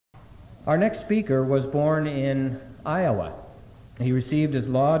Our next speaker was born in Iowa. He received his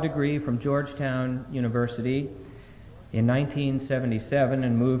law degree from Georgetown University in 1977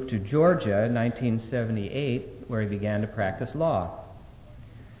 and moved to Georgia in 1978, where he began to practice law.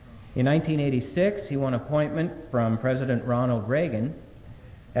 In 1986, he won appointment from President Ronald Reagan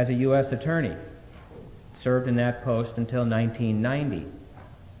as a U.S. attorney. Served in that post until 1990.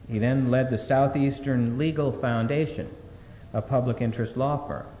 He then led the Southeastern Legal Foundation, a public interest law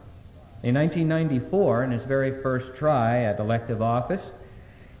firm. In 1994, in his very first try at elective office,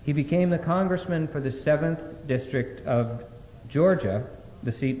 he became the congressman for the 7th District of Georgia,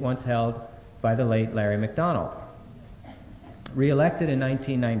 the seat once held by the late Larry McDonald. Re-elected in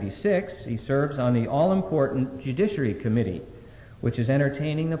 1996, he serves on the all-important Judiciary Committee, which is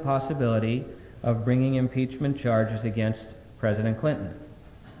entertaining the possibility of bringing impeachment charges against President Clinton.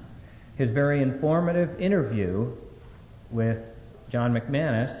 His very informative interview with John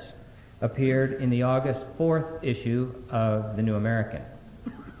McManus appeared in the August 4th issue of The New American.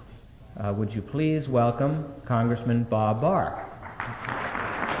 Would you please welcome Congressman Bob Barr.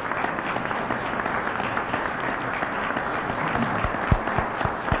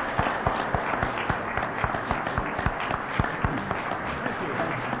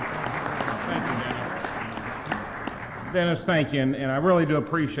 Dennis, thank you, and I really do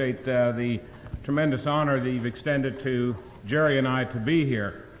appreciate the tremendous honor that you've extended to Jerry and I to be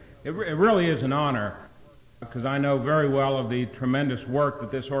here. It really is an honor, because I know very well of the tremendous work that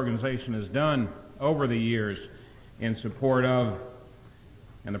this organization has done over the years in support of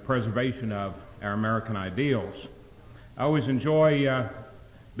and the preservation of our American ideals. I always enjoy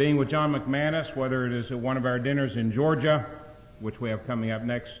being with John McManus, whether it is at one of our dinners in Georgia, which we have coming up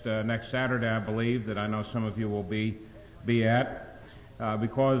next Saturday, I believe, that I know some of you will be at,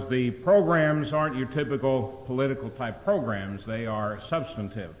 because the programs aren't your typical political type programs. They are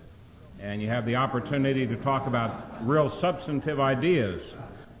substantive, and you have the opportunity to talk about real substantive ideas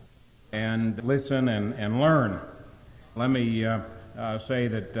and listen and learn. Let me say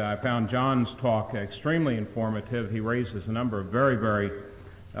that I found John's talk extremely informative. He raises a number of very, very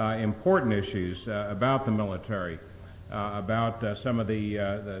important issues about the military, about some of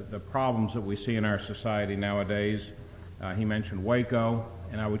the problems that we see in our society nowadays. He mentioned WACO,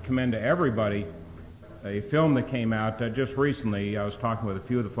 and I would commend to everybody a film that came out just recently. I was talking with a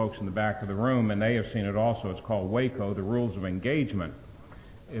few of the folks in the back of the room, and they have seen it also. It's called WACO, The Rules of Engagement.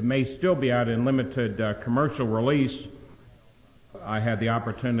 It may still be out in limited commercial release. I had the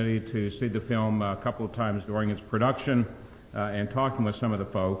opportunity to see the film a couple of times during its production and talking with some of the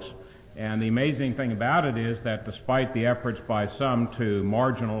folks. And the amazing thing about it is that despite the efforts by some to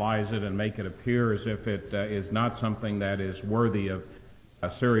marginalize it and make it appear as if it is not something that is worthy of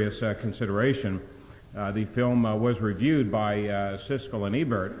serious consideration, the film was reviewed by Siskel and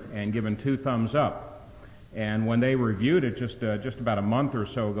Ebert and given 2 thumbs up. And when they reviewed it just about a month or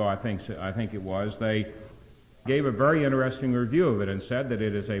so ago, I think it was, they gave a very interesting review of it and said that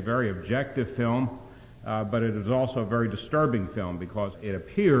it is a very objective film, but it is also a very disturbing film, because it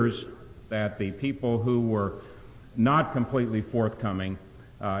appears that the people who were not completely forthcoming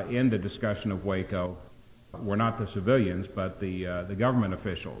in the discussion of WACO were not the civilians, but the government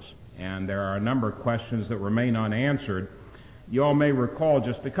officials. And there are a number of questions that remain unanswered. You all may recall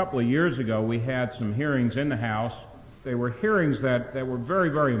just a couple of years ago we had some hearings in the House. They were hearings that were very,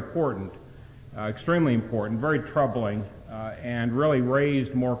 very important, extremely important, very troubling, and really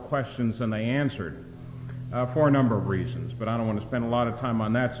raised more questions than they answered. For a number of reasons, but I don't want to spend a lot of time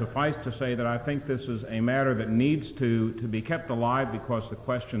on that. Suffice to say that I think this is a matter that needs to be kept alive, because the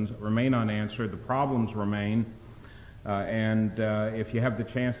questions remain unanswered, the problems remain, and if you have the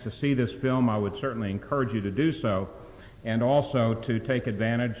chance to see this film, I would certainly encourage you to do so, and also to take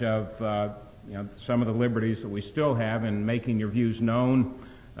advantage of some of the liberties that we still have in making your views known.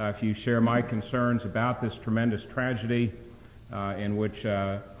 If you share my concerns about this tremendous tragedy in which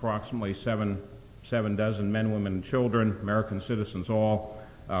approximately 7 dozen men, women, and children, American citizens all,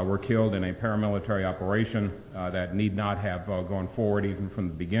 were killed in a paramilitary operation that need not have gone forward even from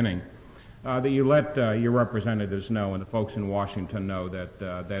the beginning, that you let your representatives know and the folks in Washington know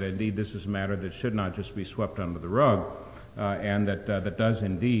that indeed this is a matter that should not just be swept under the rug, and that does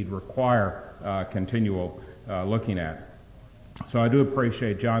indeed require continual looking at. So I do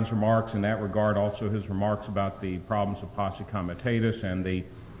appreciate John's remarks in that regard, also his remarks about the problems of posse comitatus and the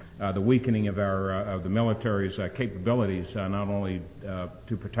weakening of the military's capabilities, not only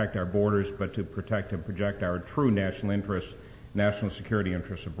to protect our borders, but to protect and project our true national interests, national security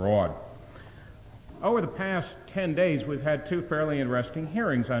interests abroad. Over the past 10 days, we've had 2 fairly interesting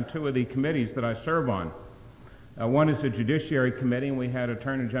hearings on 2 of the committees that I serve on. One is the Judiciary Committee, and we had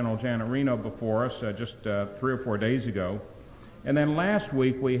Attorney General Janet Reno before us just 3 or 4 days ago. And then last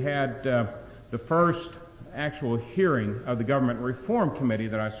week we had the first actual hearing of the Government Reform Committee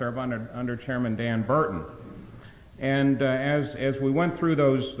that I serve under Chairman Dan Burton. And as we went through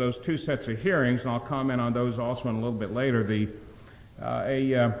those 2 sets of hearings, and I'll comment on those also in a little bit later,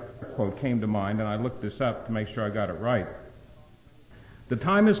 a quote came to mind, and I looked this up to make sure I got it right. "The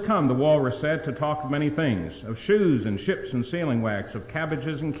time has come," the walrus said, "to talk of many things, of shoes and ships and sealing wax, of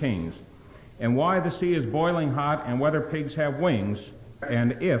cabbages and kings, and why the sea is boiling hot and whether pigs have wings,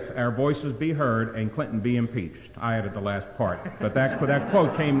 and if our voices be heard and Clinton be impeached." I added the last part, but that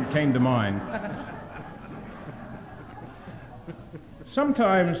quote came to mind.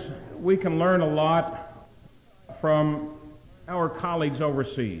 Sometimes we can learn a lot from our colleagues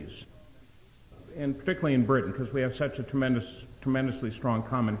overseas, and particularly in Britain, because we have such a tremendously strong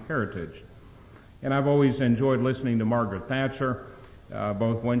common heritage. And I've always enjoyed listening to Margaret Thatcher,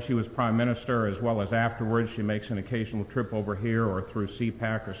 both when she was Prime Minister as well as afterwards. She makes an occasional trip over here or through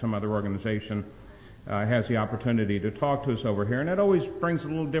CPAC or some other organization, has the opportunity to talk to us over here, and it always brings a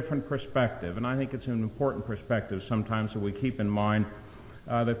little different perspective. And I think it's an important perspective sometimes that we keep in mind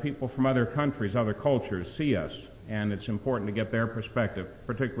that people from other countries, other cultures see us, and it's important to get their perspective,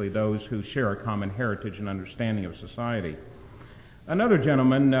 particularly those who share a common heritage and understanding of society. Another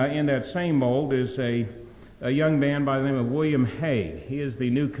gentleman in that same mold is a young man by the name of William Hague. He is the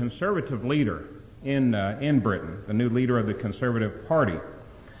new conservative leader in Britain, the new leader of the Conservative Party.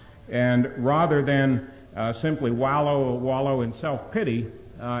 And rather than simply wallow in self-pity,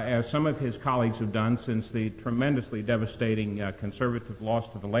 as some of his colleagues have done since the tremendously devastating conservative loss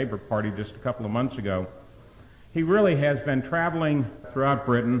to the Labour Party just a couple of months ago, he really has been traveling throughout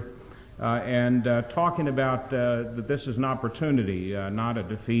Britain and talking about that this is an opportunity, not a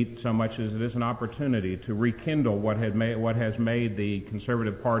defeat so much as it is an opportunity to rekindle what has made the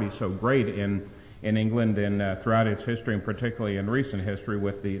Conservative Party so great in England and throughout its history, and particularly in recent history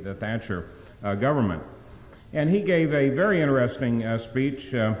with the Thatcher government. And he gave a very interesting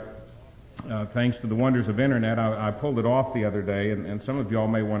speech, thanks to the wonders of Internet. I pulled it off the other day, and some of y'all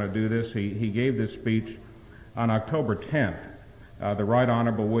may want to do this. He gave this speech on October 10th. The Right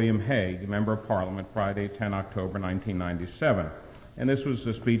Honorable William Hague, Member of Parliament, Friday, 10 October 1997. And this was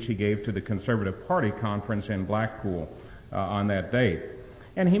the speech he gave to the Conservative Party conference in Blackpool on that date.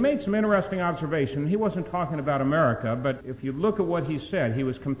 And he made some interesting observations. He wasn't talking about America, but if you look at what he said, he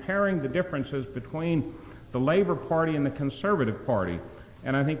was comparing the differences between the Labour Party and the Conservative Party.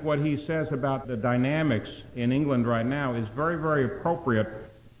 And I think what he says about the dynamics in England right now is very, very appropriate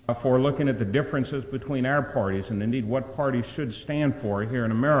for looking at the differences between our parties and indeed what parties should stand for here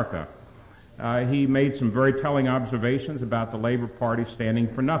in America. He made some very telling observations about the Labour Party standing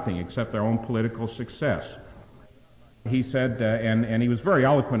for nothing except their own political success. He said, and he was very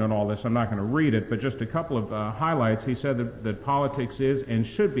eloquent on all this, I'm not going to read it, but just a couple of highlights. He said that politics is and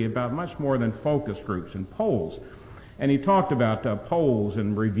should be about much more than focus groups and polls. And he talked about polls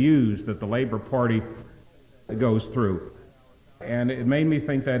and reviews that the Labour Party goes through. And it made me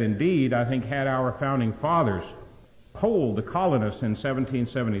think that indeed, I think had our founding fathers polled the colonists in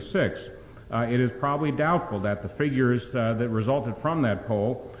 1776, it is probably doubtful that the figures that resulted from that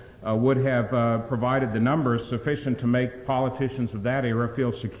poll would have provided the numbers sufficient to make politicians of that era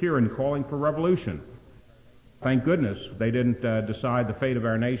feel secure in calling for revolution. Thank goodness they didn't decide the fate of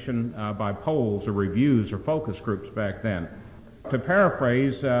our nation by polls or reviews or focus groups back then. To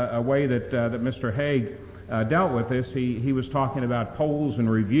paraphrase a way that Mr. Hague dealt with this, he was talking about polls and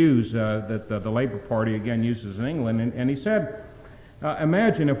reviews that the Labour Party again uses in England, and he said,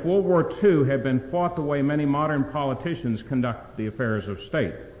 imagine if World War II had been fought the way many modern politicians conduct the affairs of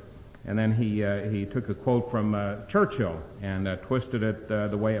state. And then he took a quote from Churchill and twisted it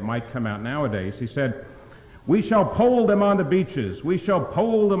the way it might come out nowadays. He said, "We shall poll them on the beaches. We shall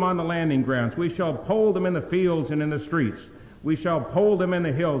poll them on the landing grounds. We shall poll them in the fields and in the streets. We shall poll them in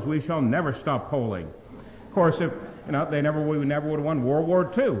the hills. We shall never stop polling." Of course, if we never would have won World War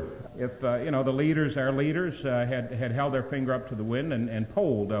II if our leaders had held their finger up to the wind and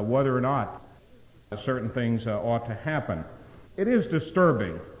polled whether or not certain things ought to happen. It is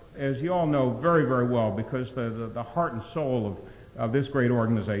disturbing, as you all know very, very well, because the heart and soul of this great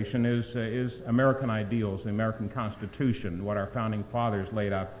organization is American ideals, the American Constitution, what our founding fathers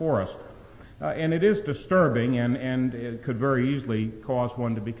laid out for us. And it is disturbing, and it could very easily cause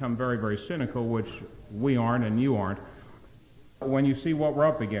one to become very, very cynical, which we aren't and you aren't, when you see what we're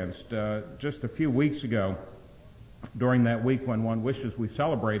up against. Just a few weeks ago, during that week when one wishes we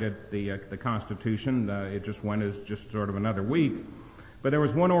celebrated the Constitution, it just went as just sort of another week. But there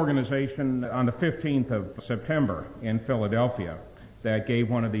was one organization on the 15th of September in Philadelphia that gave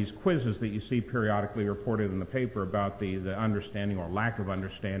one of these quizzes that you see periodically reported in the paper about the understanding or lack of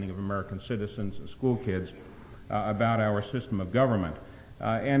understanding of American citizens and school kids about our system of government.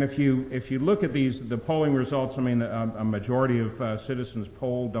 And if you look at the polling results, I mean, a majority of citizens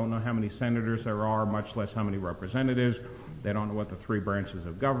polled don't know how many senators there are, much less how many representatives. They don't know what the three branches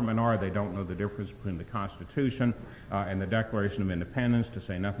of government are. They don't know the difference between the Constitution and the Declaration of Independence, to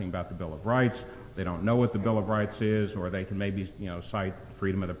say nothing about the Bill of Rights. They don't know what the Bill of Rights is, or they can maybe cite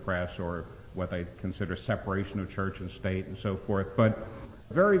freedom of the press or what they consider separation of church and state and so forth. But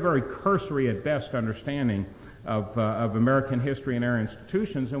very, very cursory at best understanding of American history and our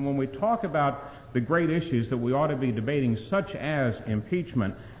institutions. And when we talk about the great issues that we ought to be debating, such as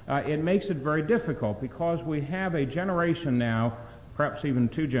impeachment, it makes it very difficult because we have a generation now, perhaps even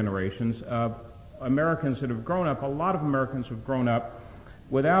two generations, of Americans that have grown up, a lot of Americans have grown up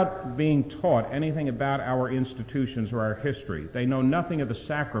without being taught anything about our institutions or our history. They know nothing of the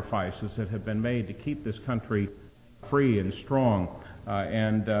sacrifices that have been made to keep this country free and strong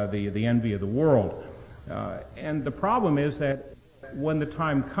and the envy of the world. And the problem is that when the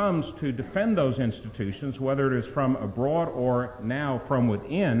time comes to defend those institutions, whether it is from abroad or now from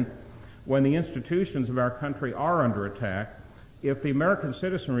within, when the institutions of our country are under attack, if the American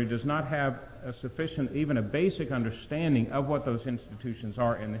citizenry does not have a sufficient, even a basic understanding of what those institutions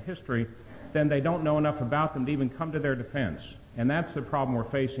are in the history, then they don't know enough about them to even come to their defense. And that's the problem we're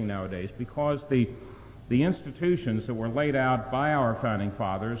facing nowadays, because the institutions that were laid out by our founding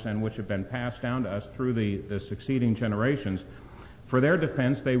fathers and which have been passed down to us through the succeeding generations, for their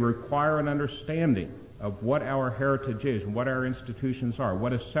defense, they require an understanding of what our heritage is, what our institutions are, what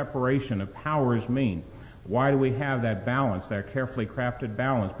does separation of powers mean. Why do we have that balance, that carefully crafted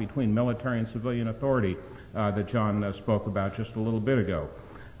balance between military and civilian authority that John spoke about just a little bit ago?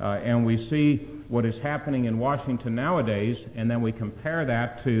 And we see what is happening in Washington nowadays, and then we compare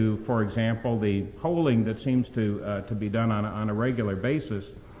that to, for example, the polling that seems to be done on a regular basis,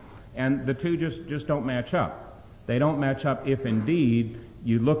 and the two just don't match up. They don't match up if indeed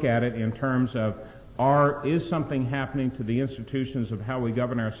you look at it in terms of is something happening to the institutions of how we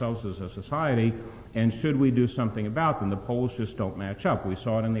govern ourselves as a society, and should we do something about them? The polls just don't match up. We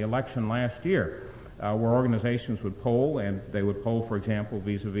saw it in the election last year, where organizations would poll, and they would poll, for example,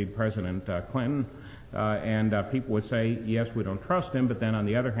 vis-a-vis President Clinton, and people would say, yes, we don't trust him, but then on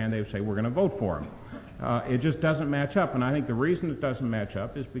the other hand, they would say, we're going to vote for him. It just doesn't match up, and I think the reason it doesn't match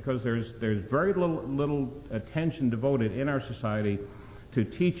up is because there's very little attention devoted in our society to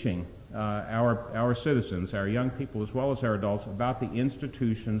teaching our citizens, our young people as well as our adults, about the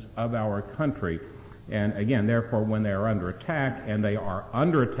institutions of our country. And again, therefore, when they are under attack, and they are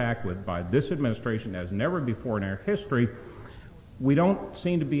under attack by this administration as never before in our history, we don't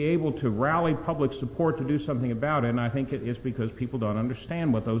seem to be able to rally public support to do something about it, and I think it is because people don't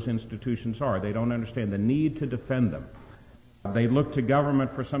understand what those institutions are. They don't understand the need to defend them. They look to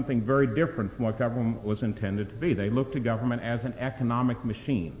government for something very different from what government was intended to be. They look to government as an economic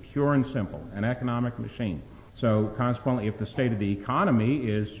machine, pure and simple, an economic machine. So consequently, if the state of the economy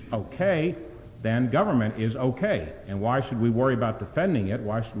is okay, then government is okay. And why should we worry about defending it?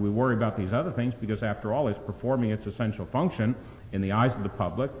 Why should we worry about these other things? Because after all, it's performing its essential function in the eyes of the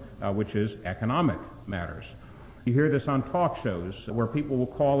public, which is economic matters. You hear this on talk shows where people will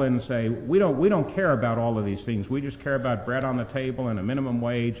call in and say, we don't care about all of these things. We just care about bread on the table and a minimum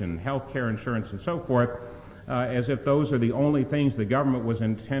wage and health care insurance and so forth, as if those are the only things the government was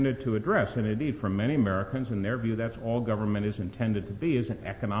intended to address. And indeed, for many Americans, in their view, that's all government is intended to be, is an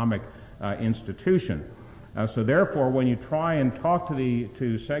economic institution. So therefore, when you try and talk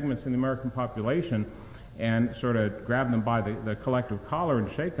to segments in the American population and sort of grab them by the collective collar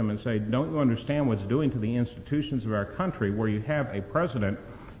and shake them and say, don't you understand what's doing to the institutions of our country, where you have a president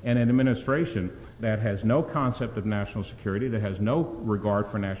and an administration that has no concept of national security, that has no regard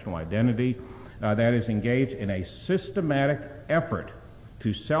for national identity, that is engaged in a systematic effort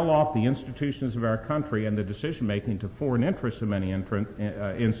to sell off the institutions of our country and the decision-making to foreign interests in many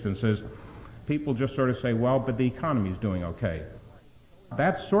instances. People just sort of say, well, but the economy is doing okay.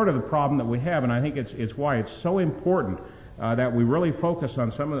 That's sort of the problem that we have, and I think it's why it's so important that we really focus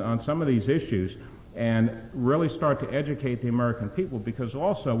on some of these issues and really start to educate the American people, because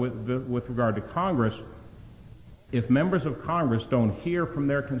also with regard to Congress, if members of Congress don't hear from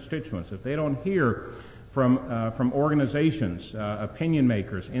their constituents, if they don't hear from organizations, opinion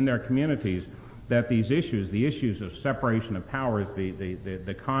makers in their communities, that these issues, the issues of separation of powers,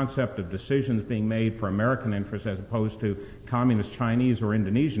 the concept of decisions being made for American interests as opposed to communist Chinese or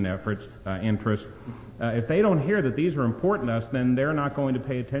Indonesian interests, if they don't hear that these are important to us, then they're not going to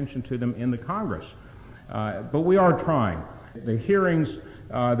pay attention to them in the Congress. But we are trying. The hearings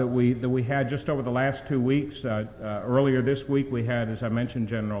that we had just over the last 2 weeks, earlier this week we had, as I mentioned,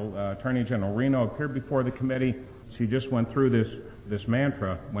 Attorney General Reno appeared before the committee. She just went through this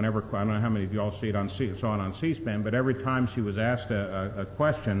mantra whenever, I don't know how many of you all saw it on C-SPAN, but every time she was asked a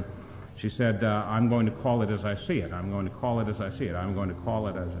question, she said, I'm going to call it as I see it. I'm going to call it as I see it. I'm going to call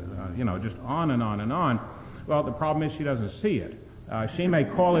it as, just on and on and on. Well, the problem is she doesn't see it. She may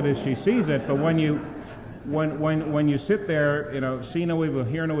call it as she sees it, but when you sit there, see no evil,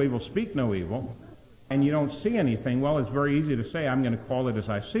 hear no evil, speak no evil, and you don't see anything, well, it's very easy to say, I'm going to call it as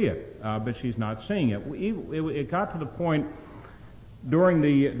I see it, but she's not seeing it. It got to the point during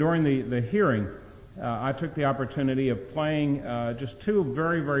the hearing, I took the opportunity of playing just 2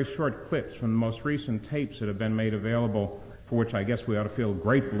 very, very short clips from the most recent tapes that have been made available, for which I guess we ought to feel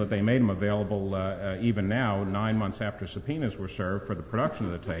grateful that they made them available even now, 9 months after subpoenas were served for the production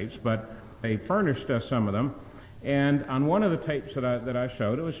of the tapes, but they furnished us some of them. And on one of the tapes that I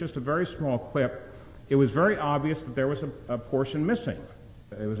showed, it was just a very small clip. It was very obvious that there was a portion missing.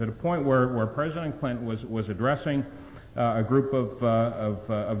 It was at a point where President Clinton was addressing a group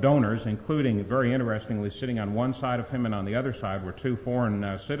of donors, including, very interestingly, sitting on one side of him and on the other side were 2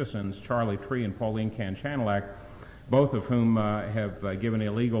 foreign citizens, Charlie Tree and Pauline Kanchanalak, both of whom have given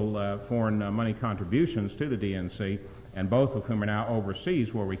illegal foreign money contributions to the DNC, and both of whom are now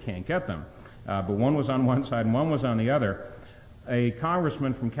overseas where we can't get them. But one was on one side and one was on the other. A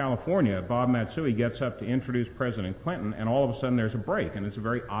congressman from California, Bob Matsui, gets up to introduce President Clinton, and all of a sudden there's a break, and it's a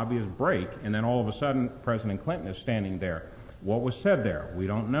very obvious break, and then all of a sudden President Clinton is standing there. What was said there? We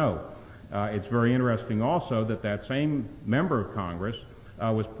don't know. It's very interesting also that same member of Congress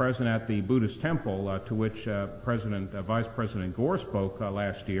was present at the Buddhist temple to which Vice President Gore spoke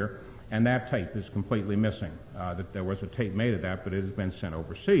last year, and that tape is completely missing. There was a tape made of that, but it has been sent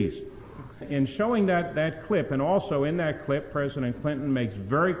overseas. In showing that clip, and also in that clip, President Clinton makes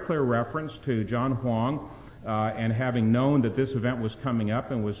very clear reference to John Huang, and having known that this event was coming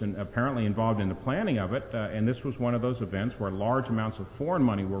up and was apparently involved in the planning of it, and this was one of those events where large amounts of foreign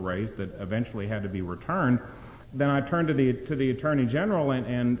money were raised that eventually had to be returned. Then I turned to the Attorney General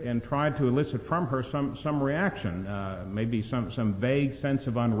and tried to elicit from her some reaction, maybe some vague sense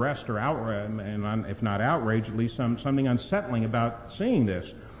of unrest or outrage, and if not outrage, at least something unsettling about seeing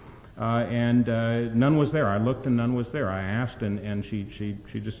this. And none was there. I looked and none was there. I asked, and she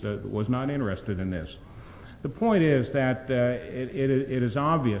just was not interested in this. The point is that it is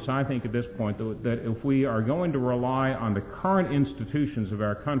obvious, I think, at this point, that if we are going to rely on the current institutions of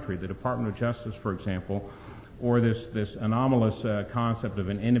our country, the Department of Justice, for example, or this anomalous concept of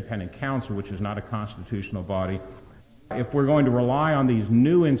an independent counsel, which is not a constitutional body, if we're going to rely on these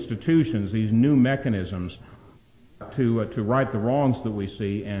new institutions, these new mechanisms, to right the wrongs that we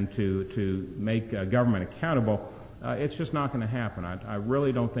see and to make government accountable, it's just not going to happen. I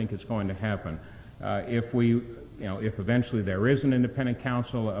really don't think it's going to happen. If eventually there is an independent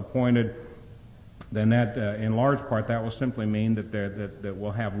counsel appointed, then that, in large part, that will simply mean that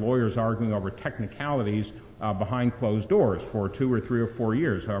we'll have lawyers arguing over technicalities behind closed doors for 2 or 3 or 4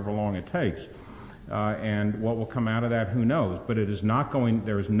 years, however long it takes. And what will come out of that, who knows? But it is not going,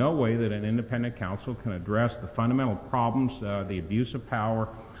 there is no way that an independent counsel can address the fundamental problems, the abuse of power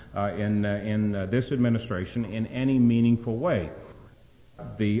in this administration in any meaningful way.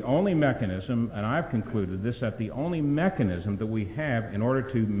 The only mechanism, and I've concluded this, that the only mechanism that we have in order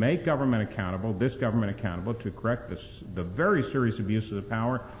to make government accountable, this government accountable, to correct the very serious abuses of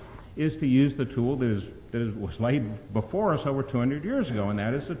power, is to use the tool that was laid before us over 200 years ago, and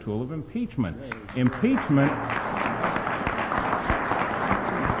that is the tool of impeachment. Impeachment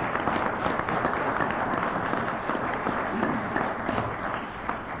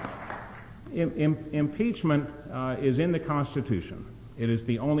impeachment is in the Constitution. It is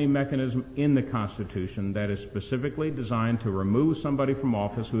the only mechanism in the Constitution that is specifically designed to remove somebody from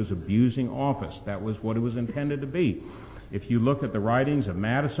office who is abusing office. That was what it was intended to be. If you look at the writings of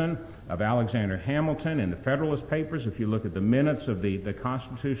Madison, of Alexander Hamilton in the Federalist Papers, if you look at the minutes of the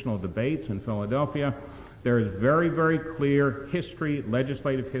constitutional debates in Philadelphia, there is very, very clear history,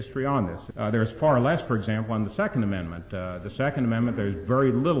 legislative history on this. There is far less, for example, on the Second Amendment. The Second Amendment, there's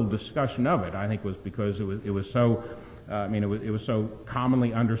very little discussion of it. I think it was because it was so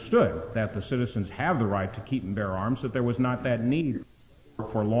commonly understood that the citizens have the right to keep and bear arms that there was not that need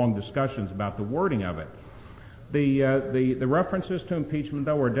for long discussions about the wording of it. The references to impeachment,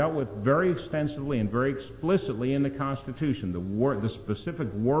 though, were dealt with very extensively and very explicitly in the Constitution. The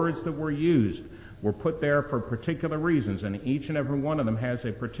specific words that were used were put there for particular reasons, and each and every one of them has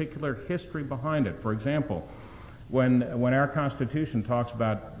a particular history behind it. For example, when our Constitution talks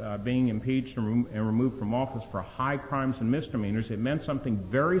about being impeached and removed from office for high crimes and misdemeanors, it meant something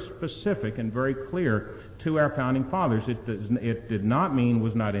very specific and very clear to our founding fathers. It did not mean,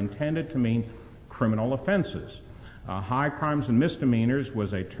 was not intended to mean criminal offenses. High crimes and misdemeanors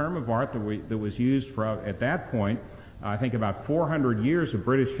was a term of art that was used for, at that point, I think about 400 years of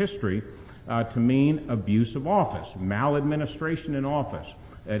British history, to mean abuse of office, maladministration in office.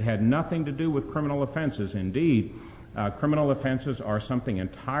 It had nothing to do with criminal offenses. Indeed, criminal offenses are something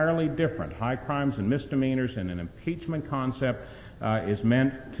entirely different. High crimes and misdemeanors and an impeachment concept is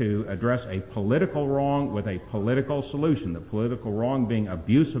meant to address a political wrong with a political solution. The political wrong being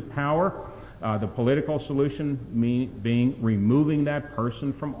abuse of power, the political solution being removing that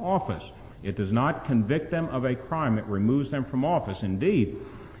person from office. It does not convict them of a crime. It removes them from office. Indeed,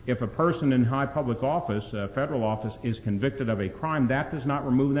 if a person in high public office, federal office, is convicted of a crime, that does not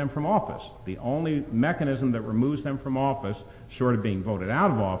remove them from office. The only mechanism that removes them from office, short of being voted out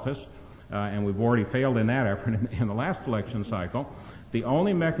of office, and we've already failed in that effort in the last election cycle, the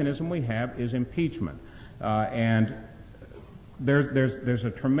only mechanism we have is impeachment. And there's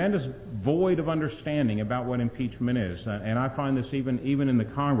a tremendous void of understanding about what impeachment is, and I find this even in the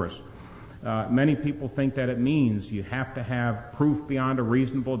Congress. Many people think that it means you have to have proof beyond a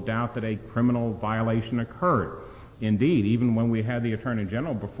reasonable doubt that a criminal violation occurred. Indeed, even when we had the Attorney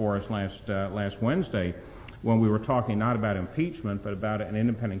General before us last Wednesday, when we were talking not about impeachment but about an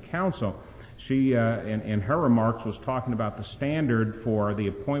independent counsel, she, in her remarks, was talking about the standard for the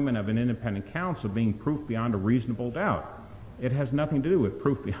appointment of an independent counsel being proof beyond a reasonable doubt. It has nothing to do with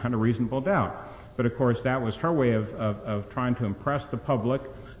proof beyond a reasonable doubt. But of course, that was her way of trying to impress the public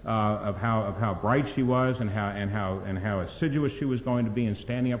of how bright she was and how assiduous she was going to be in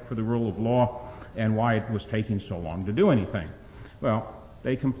standing up for the rule of law, and why it was taking so long to do anything. Well,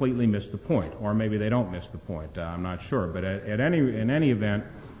 they completely missed the point, or maybe they don't miss the point. I'm not sure. But in any event,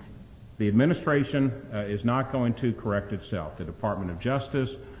 the administration is not going to correct itself. The Department of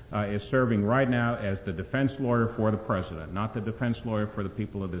Justice is serving right now as the defense lawyer for the president, not the defense lawyer for the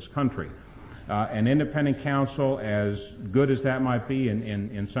people of this country. An independent counsel, as good as that might be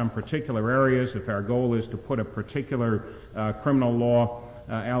in some particular areas, if our goal is to put a particular criminal law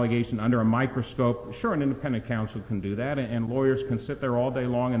allegation under a microscope, sure, an independent counsel can do that, and lawyers can sit there all day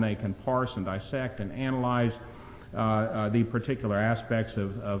long and they can parse and dissect and analyze the particular aspects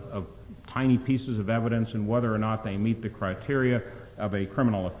of tiny pieces of evidence and whether or not they meet the criteria of a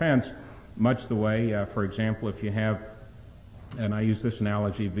criminal offense, much the way, for example, if you have, and I use this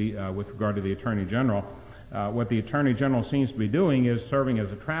analogy with regard to the Attorney General, what the Attorney General seems to be doing is serving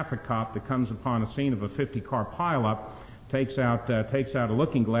as a traffic cop that comes upon a scene of a 50-car pileup, takes out a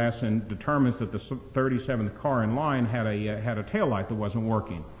looking glass and determines that the 37th car in line had a taillight that wasn't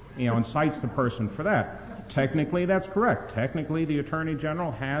working, and cites the person for that. Technically, that's correct. Technically, the Attorney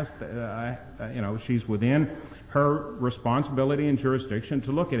General has, she's within her responsibility and jurisdiction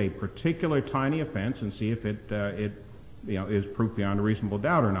to look at a particular tiny offense and see if it is proof beyond a reasonable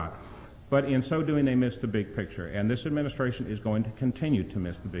doubt or not. But in so doing, they miss the big picture, and this administration is going to continue to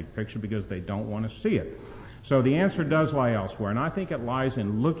miss the big picture because they don't want to see it. So the answer does lie elsewhere, and I think it lies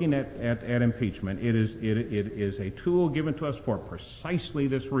in looking at impeachment. It is a tool given to us for precisely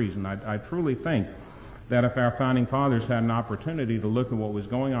this reason. I truly think that if our founding fathers had an opportunity to look at what was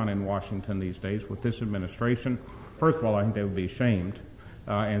going on in Washington these days with this administration, first of all, I think they would be ashamed.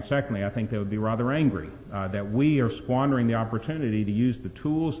 And secondly, I think they would be rather angry that we are squandering the opportunity to use the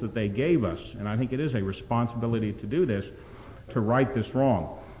tools that they gave us, and I think it is a responsibility to do this, to right this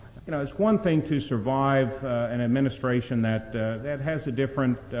wrong. It's one thing to survive an administration that has a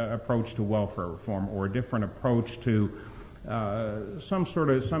different approach to welfare reform, or a different approach to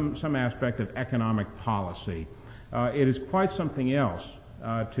some aspect of economic policy. It is quite something else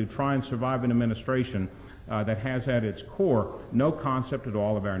to try and survive an administration that has at its core no concept at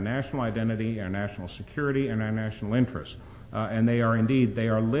all of our national identity, our national security, and our national interests. And they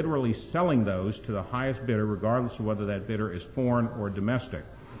are literally selling those to the highest bidder, regardless of whether that bidder is foreign or domestic.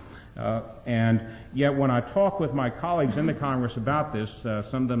 And yet when I talk with my colleagues in the Congress about this,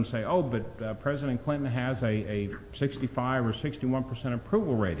 some of them say, oh, but President Clinton has a 65 or 61%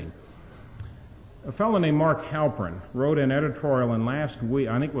 approval rating. A fellow named Mark Halperin wrote an editorial in last week,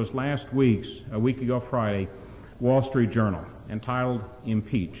 I think it was a week ago Friday, Wall Street Journal, entitled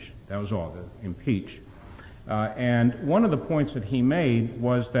Impeach. That was all, Impeach. And one of the points that he made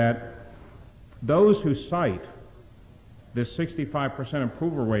was that those who cite this 65%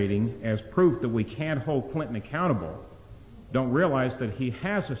 approval rating as proof that we can't hold Clinton accountable don't realize that he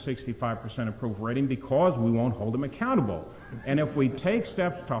has a 65% approval rating because we won't hold him accountable. And if we take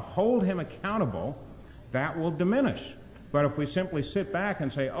steps to hold him accountable, that will diminish. But if we simply sit back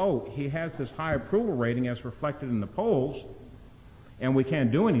and say, oh, he has this high approval rating as reflected in the polls, and we can't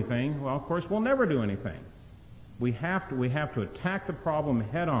do anything, well, of course, we'll never do anything. We have to attack the problem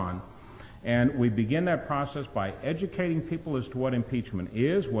head on, and we begin that process by educating people as to what impeachment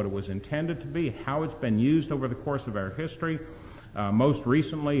is, what it was intended to be, how it's been used over the course of our history, most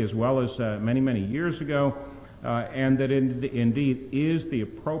recently as well as many, many years ago, and that it indeed is the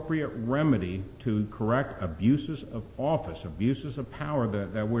appropriate remedy to correct abuses of office, abuses of power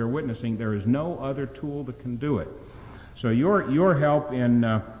that we're witnessing. There is no other tool that can do it. So your help in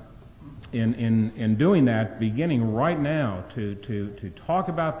doing that, beginning right now to talk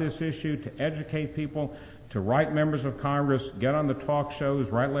about this issue, to educate people, to write members of Congress, get on the talk shows,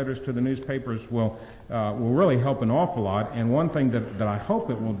 write letters to the newspapers will really help an awful lot. And one thing that I hope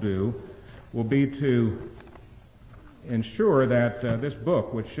it will do will be to ensure that this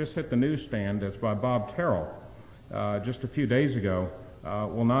book, which just hit the newsstand, that's by Bob Terrell just a few days ago,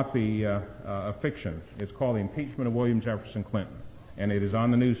 will not be a fiction. It's called The Impeachment of William Jefferson Clinton, and it is on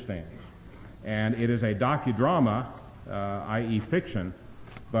the newsstands. And it is a docudrama, i.e. fiction,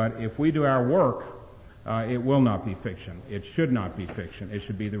 but if we do our work, it will not be fiction. It should not be fiction. It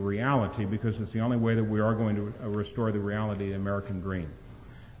should be the reality, because it's the only way that we are going to restore the reality of the American dream.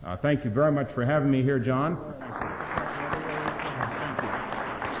 Thank you very much for having me here, John.